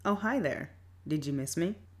Oh, hi there. Did you miss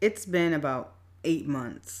me? It's been about 8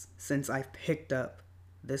 months since I've picked up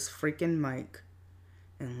this freaking mic.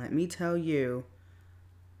 And let me tell you,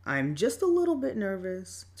 I'm just a little bit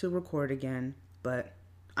nervous to record again, but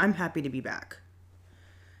I'm happy to be back.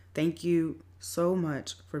 Thank you so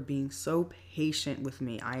much for being so patient with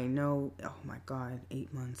me. I know, oh my God,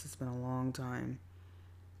 8 months. It's been a long time.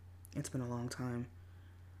 It's been a long time.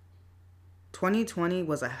 2020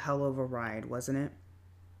 was a hell of a ride, wasn't it?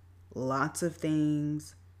 Lots of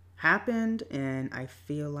things happened, and I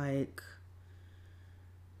feel like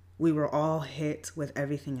we were all hit with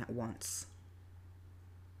everything at once.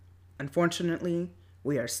 Unfortunately,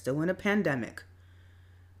 we are still in a pandemic.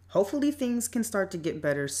 Hopefully, things can start to get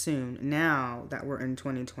better soon now that we're in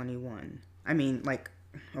 2021. I mean,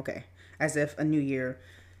 okay, as if a new year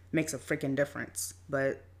makes a freaking difference,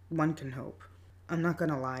 but one can hope. I'm not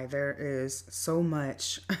gonna lie, there is so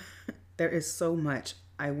much, there is so much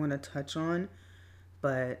I want to touch on,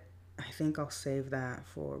 but I think I'll save that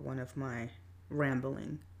for one of my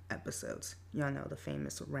rambling episodes. Y'all know the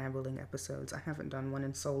famous rambling episodes. I haven't done one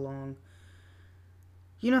in so long.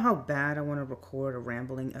 You know how bad I want to record a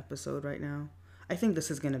rambling episode right now? I think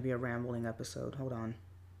this is going to be a rambling episode. Hold on.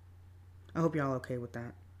 I hope y'all okay with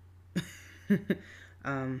that.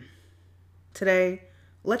 um, Today,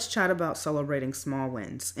 let's chat about celebrating small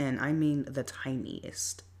wins, and I mean the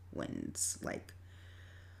tiniest wins.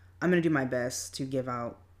 I'm going to do my best to give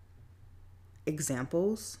out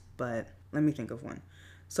examples, but let me think of one.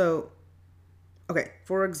 So, okay,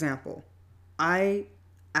 for example, I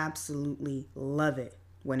absolutely love it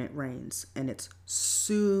when it rains and it's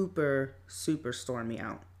super, super stormy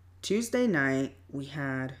out. Tuesday night, we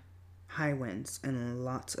had high winds and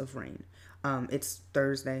lots of rain. It's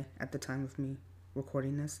Thursday at the time of me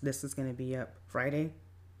recording this. This is going to be up Friday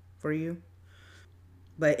for you.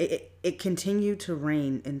 But it continued to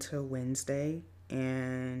rain until Wednesday,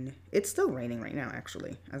 and it's still raining right now,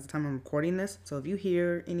 actually, as the time I'm recording this. So if you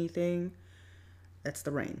hear anything, that's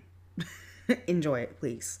the rain. Enjoy it,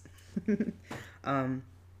 please. um,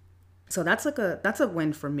 so that's a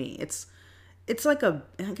win for me. It's like I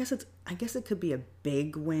guess it could be a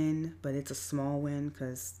big win, but it's a small win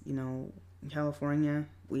because in California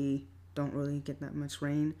we don't really get that much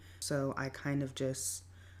rain. So I kind of just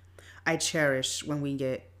I cherish when we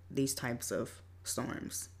get these types of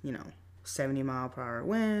storms, 70-mile-per-hour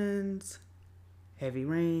winds, heavy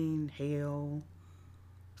rain, hail,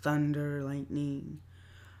 thunder, lightning.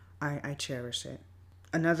 I cherish it.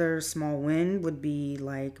 Another small win would be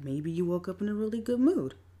like maybe you woke up in a really good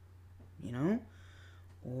mood, you know?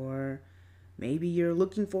 Or maybe you're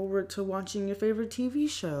looking forward to watching your favorite TV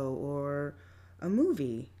show or a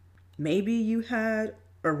movie. Maybe you had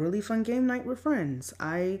a really fun game night with friends.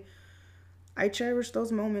 I cherish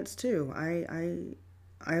those moments too. I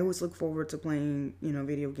always look forward to playing,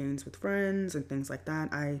 video games with friends and things like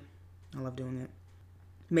that. I love doing it.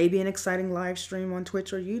 Maybe an exciting live stream on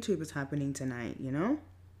Twitch or YouTube is happening tonight.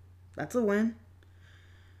 That's a win.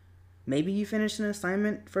 Maybe you finished an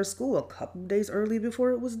assignment for school a couple days early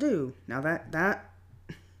before it was due. Now that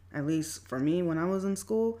at least for me when I was in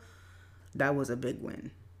school, that was a big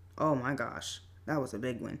win. Oh my gosh, that was a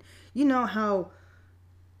big win. You know how,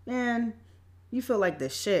 man, you feel like the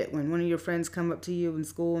shit when one of your friends come up to you in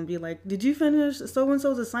school and be like, "Did you finish so and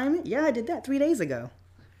so's assignment?" "Yeah, I did that 3 days ago."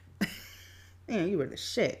 Man, you were the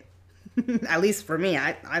shit. At least for me,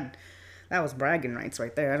 I that was bragging rights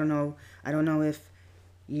right there. I don't know if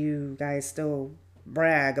you guys still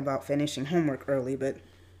brag about finishing homework early, but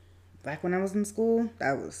back when I was in school,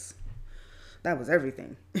 that was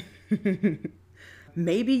everything.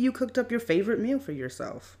 Maybe you cooked up your favorite meal for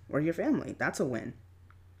yourself or your family. That's a win.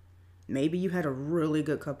 Maybe you had a really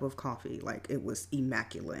good cup of coffee, like it was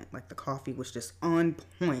immaculate, like the coffee was just on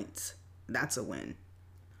point. That's a win.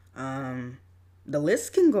 Um, the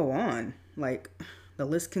list can go on. The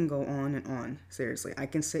list can go on and on. Seriously, I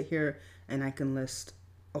can sit here and I can list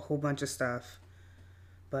a whole bunch of stuff,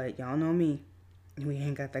 but y'all know me. We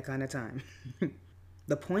ain't got that kind of time.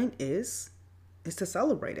 The point is to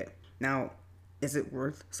celebrate it. Now, is it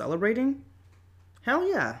worth celebrating? Hell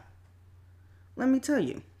yeah. Let me tell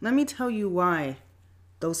you. Let me tell you why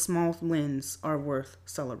those small wins are worth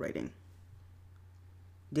celebrating.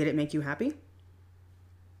 Did it make you happy?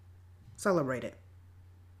 Celebrate it.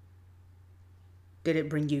 Did it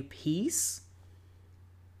bring you peace?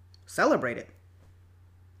 Celebrate it.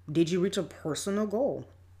 Did you reach a personal goal?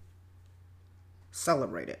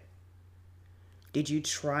 Celebrate it. Did you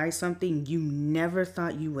try something you never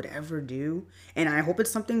thought you would ever do? And I hope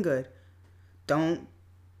it's something good. Don't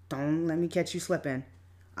don't let me catch you slipping.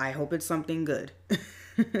 I hope it's something good.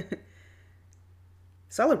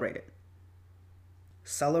 Celebrate it.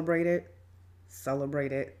 Celebrate it.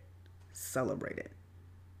 Celebrate it. Celebrate it.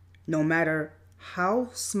 No matter how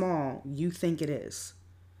small you think it is,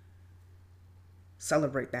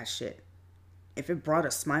 celebrate that shit. If it brought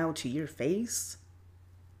a smile to your face,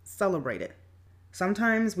 celebrate it.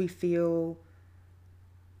 Sometimes we feel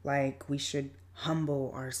like we should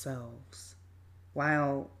humble ourselves.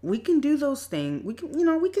 While we can do those things, we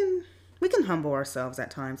can humble ourselves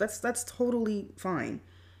at times. That's totally fine.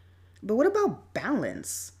 But what about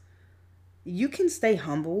balance? You can stay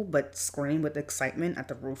humble but scream with excitement at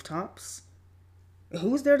the rooftops.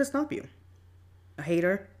 Who's there to stop you? A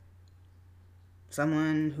hater?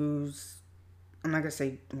 Someone who's, I'm not gonna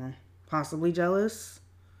say, well, possibly jealous?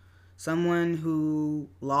 Someone who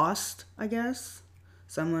lost, I guess?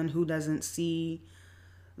 Someone who doesn't see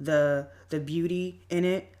the beauty in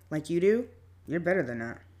it like you do? You're better than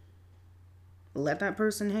that. Let that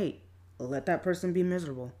person hate. Let that person be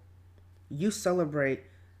miserable. You celebrate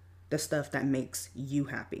the stuff that makes you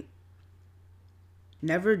happy.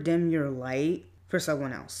 Never dim your light for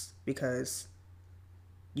someone else because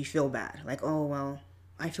you feel bad. Like, oh, well,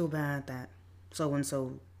 I feel bad that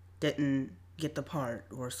so-and-so didn't get the part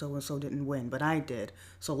or so-and-so didn't win, but I did.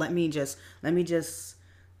 So let me just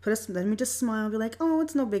smile and be like, oh,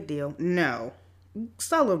 it's no big deal. No.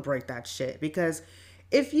 Celebrate that shit because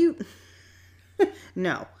if you,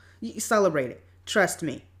 no, you celebrate it. Trust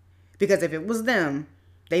me. Because if it was them,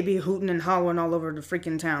 they'd be hooting and hollering all over the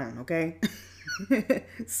freaking town, okay?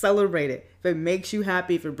 Celebrate it. If it makes you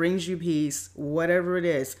happy, if it brings you peace, whatever it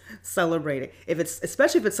is, celebrate it.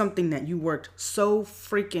 Especially if it's something that you worked so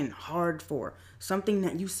freaking hard for, something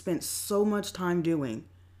that you spent so much time doing,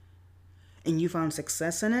 and you found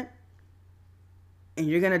success in it, and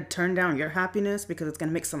you're going to turn down your happiness because it's going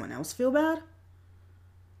to make someone else feel bad?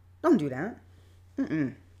 Don't do that.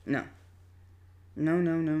 No.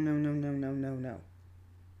 No.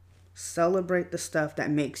 Celebrate the stuff that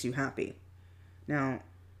makes you happy. Now,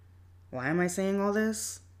 why am I saying all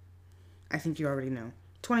this? I think you already know.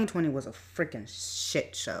 2020 was a freaking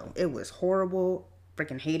shit show. It was horrible.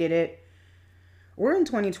 Freaking hated it. We're in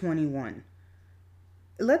 2021.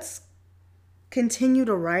 Let's continue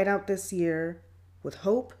to ride out this year with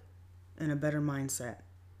hope and a better mindset.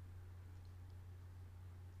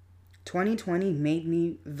 2020 made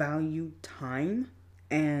me value time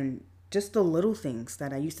and just the little things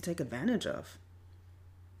that I used to take advantage of.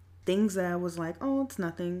 Things that I was like, oh, it's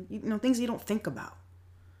nothing. Things you don't think about.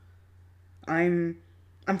 I'm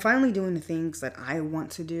finally doing the things that I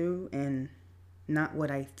want to do and not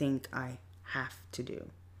what I think I have to do.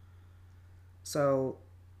 So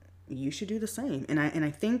you should do the same. And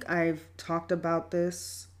I think I've talked about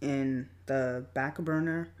this in the back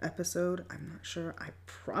burner episode. I'm not sure. I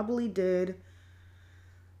probably did.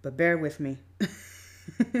 But bear with me.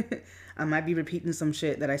 I might be repeating some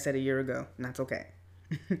shit that I said a year ago, and that's okay.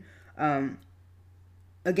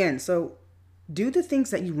 Again, so do the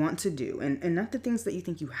things that you want to do and not the things that you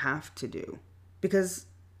think you have to do. Because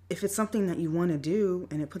if it's something that you want to do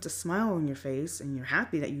and it puts a smile on your face and you're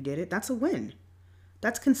happy that you did it, that's a win.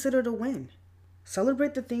 That's considered a win.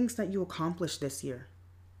 Celebrate the things that you accomplished this year.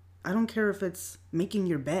 I don't care if it's making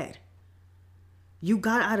your bed. You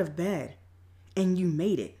got out of bed and you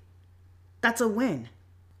made it. That's a win.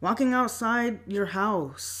 Walking outside your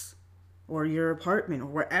house or your apartment or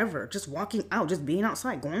wherever, just walking out, just being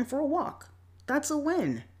outside, going for a walk. That's a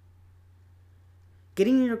win.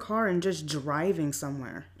 Getting in your car and just driving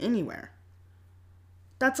somewhere, anywhere.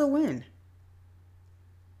 That's a win.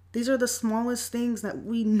 These are the smallest things that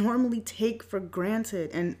we normally take for granted,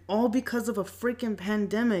 and all because of a freaking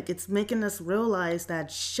pandemic. It's making us realize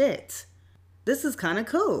that shit. This is kind of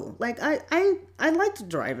cool. Like, I liked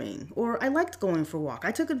driving, or I liked going for a walk.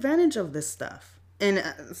 I took advantage of this stuff. And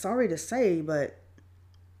sorry to say, but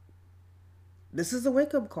this is a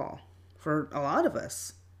wake-up call for a lot of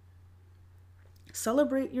us.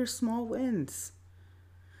 Celebrate your small wins.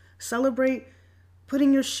 Celebrate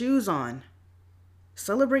putting your shoes on.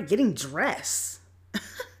 Celebrate getting dressed.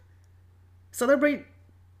 Celebrate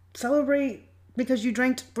because you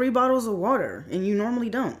drank 3 bottles of water and you normally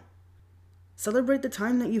don't. Celebrate the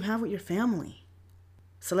time that you have with your family.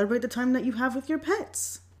 Celebrate the time that you have with your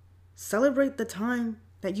pets. Celebrate the time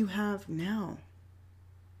that you have now.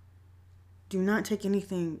 Do not take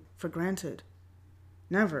anything for granted.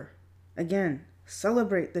 Never. Again,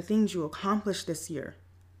 celebrate the things you accomplished this year.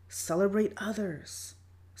 Celebrate others.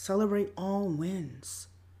 Celebrate all wins.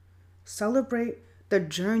 Celebrate the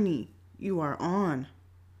journey you are on.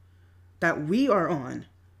 That we are on.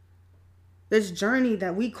 This journey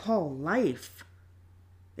that we call life.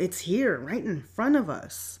 It's here, right in front of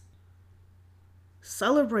us.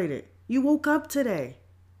 Celebrate it. You woke up today.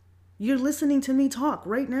 You're listening to me talk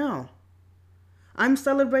right now. I'm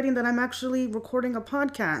celebrating that I'm actually recording a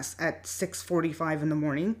podcast at 6:45 in the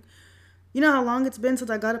morning. You know how long it's been since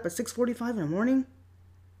I got up at 6:45 in the morning?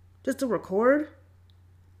 Just to record?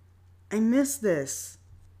 I miss this.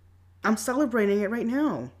 I'm celebrating it right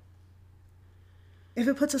now. If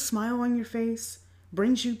it puts a smile on your face,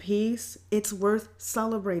 brings you peace, it's worth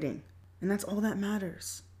celebrating. And that's all that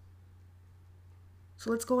matters. So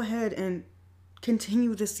let's go ahead and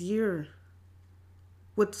continue this year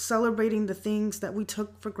with celebrating the things that we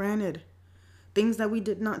took for granted, things that we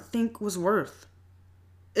did not think was worth.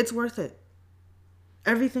 It's worth it.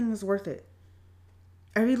 Everything is worth it.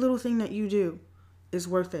 Every little thing that you do is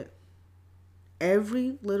worth it.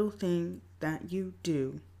 Every little thing that you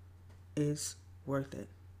do is worth it.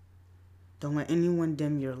 Don't let anyone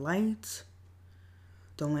dim your lights.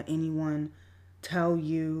 Don't let anyone tell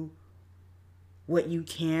you what you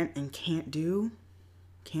can and can't do.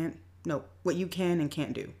 What you can and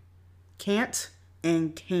can't do. Can't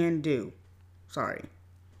and can do. Sorry.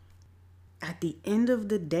 At the end of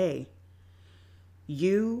the day,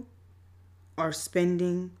 you are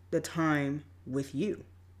spending the time with you.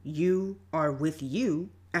 You are with you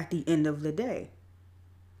at the end of the day.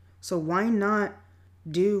 So why not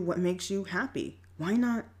do what makes you happy? Why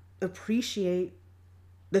not appreciate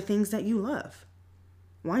the things that you love?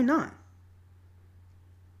 Why not?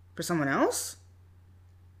 For someone else?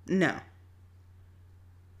 No.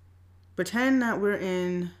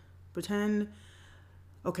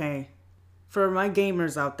 Okay, for my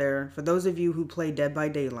gamers out there, for those of you who play Dead by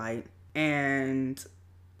Daylight, and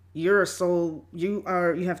you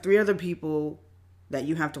have 3 other people that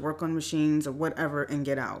you have to work on machines or whatever and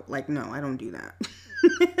get out. Like, no, I don't do that.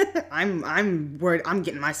 I'm worried I'm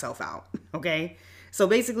getting myself out, okay? So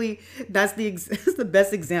basically, that's the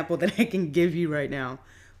best example that I can give you right now.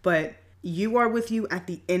 But you are with you at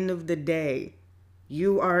the end of the day.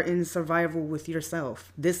 You are in survival with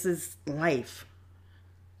yourself. This is life.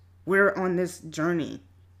 We're on this journey.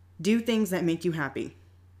 Do things that make you happy.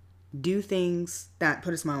 Do things that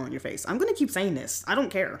put a smile on your face. I'm gonna keep saying this. I don't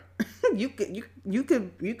care. You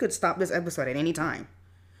could stop this episode at any time.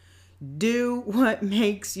 Do what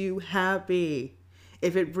makes you happy.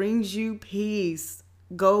 If it brings you peace,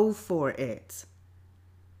 go for it.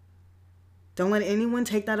 Don't let anyone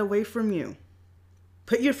take that away from you.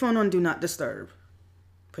 Put your phone on Do Not Disturb.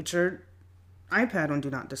 Put your iPad on Do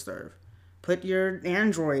Not Disturb. Put your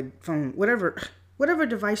Android phone, whatever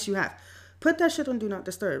device you have. Put that shit on Do Not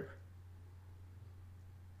Disturb.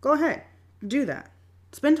 Go ahead. Do that.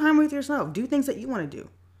 Spend time with yourself. Do things that you want to do.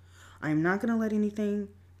 I am not going to let anything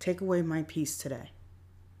take away my peace today.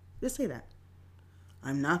 Just say that.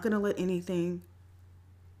 I'm not going to let anything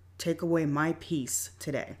take away my peace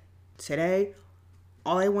today. Today,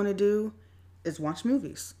 all I want to do is watch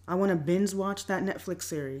movies. I want to binge watch that Netflix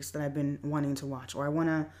series that I've been wanting to watch. Or I want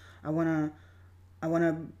to, I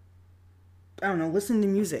don't know, listen to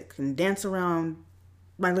music and dance around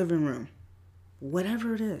my living room.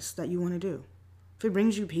 Whatever it is that you want to do. If it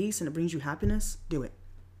brings you peace and it brings you happiness, do it.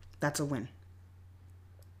 That's a win.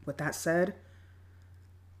 With that said,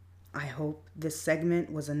 I hope this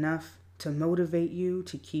segment was enough to motivate you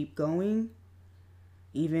to keep going,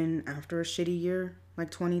 even after a shitty year like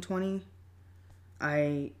 2020.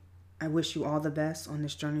 I wish you all the best on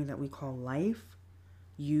this journey that we call life.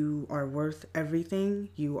 You are worth everything.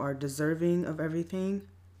 You are deserving of everything.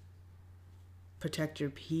 Protect your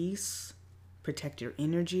peace. Protect your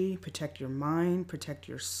energy. Protect your mind. Protect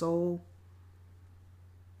your soul.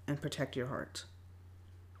 And protect your heart.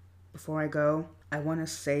 Before I go, I want to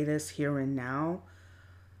say this here and now,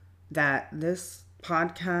 that this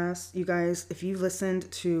podcast, you guys, if you've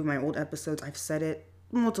listened to my old episodes, I've said it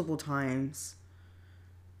multiple times.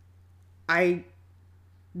 I'm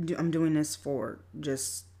doing this for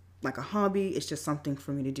just like a hobby. It's just something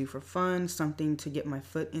for me to do for fun, something to get my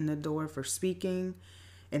foot in the door for speaking.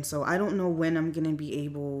 And so I don't know when I'm going to be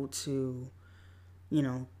able to,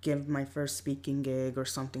 give my first speaking gig or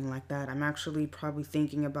something like that. I'm actually probably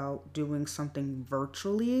thinking about doing something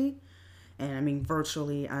virtually. And I mean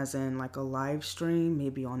virtually as in like a live stream,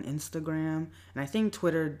 maybe on Instagram. And I think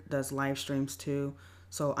Twitter does live streams too.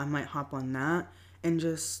 So I might hop on that and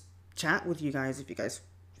just chat with you guys if you guys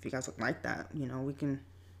would like that. We can,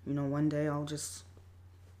 one day I'll just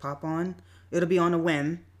pop on. It'll be on a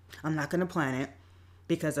whim. I'm not going to plan it,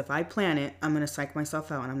 because if I plan it, I'm going to psych myself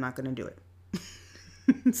out and I'm not going to do it.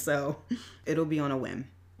 So it'll be on a whim.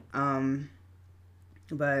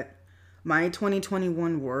 But my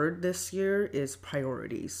 2021 word this year is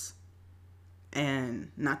priorities.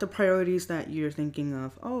 And not the priorities that you're thinking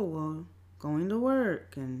of, oh, well, going to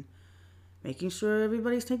work and making sure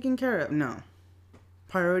everybody's taken care of. No.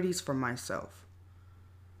 Priorities for myself.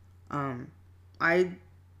 I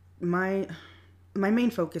my my main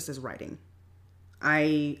focus is writing.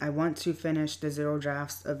 I want to finish the 0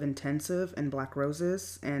 drafts of Intensive and Black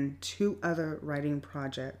Roses and 2 other writing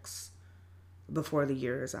projects before the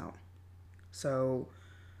year is out. So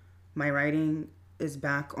my writing is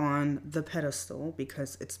back on the pedestal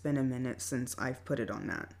because it's been a minute since I've put it on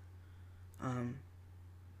that.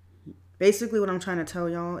 Basically, what I'm trying to tell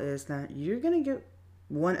y'all is that you're going to get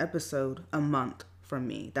 1 episode a month from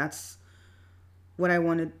me. That's what I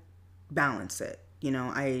want to balance it.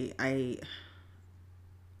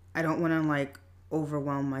 I don't want to like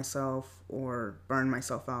overwhelm myself or burn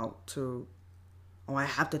myself out to, oh, I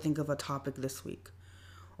have to think of a topic this week,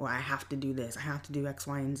 or I have to do this, I have to do X,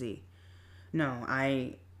 Y, and Z. No,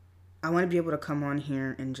 I want to be able to come on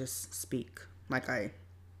here and just speak like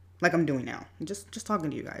I'm doing now, just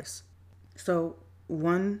talking to you guys. So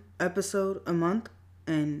 1 episode a month,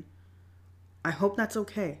 and I hope that's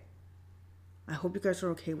okay. I hope you guys are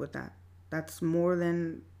okay with that. That's more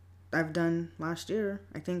than I've done last year.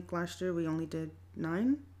 I think last year we only did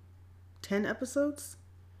 9, 10 episodes.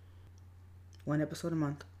 1 episode a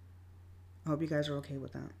month. I hope you guys are okay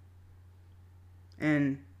with that.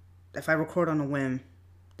 And if I record on a whim,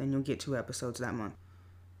 then you'll get 2 episodes that month.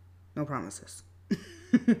 No promises.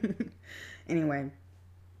 Anyway,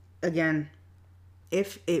 again,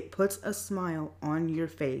 if it puts a smile on your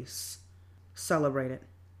face, celebrate it.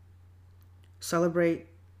 Celebrate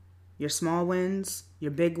your small wins,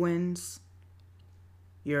 your big wins,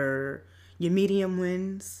 your medium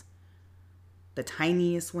wins, the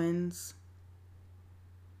tiniest wins,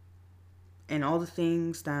 and all the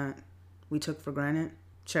things that we took for granted.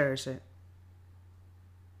 Cherish it.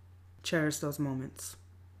 Cherish those moments.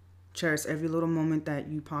 Cherish every little moment that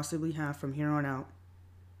you possibly have from here on out.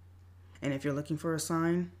 And if you're looking for a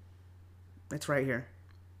sign, it's right here.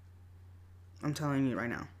 I'm telling you right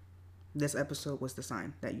now. This episode was the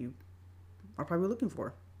sign that you are probably looking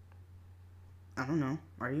for. I don't know.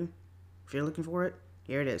 Are you? If you're looking for it,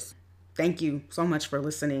 here it is. Thank you so much for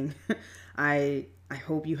listening. I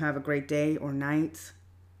hope you have a great day or night.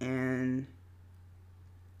 And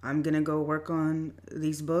I'm going to go work on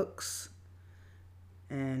these books.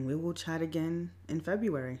 And we will chat again in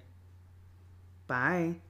February. Bye.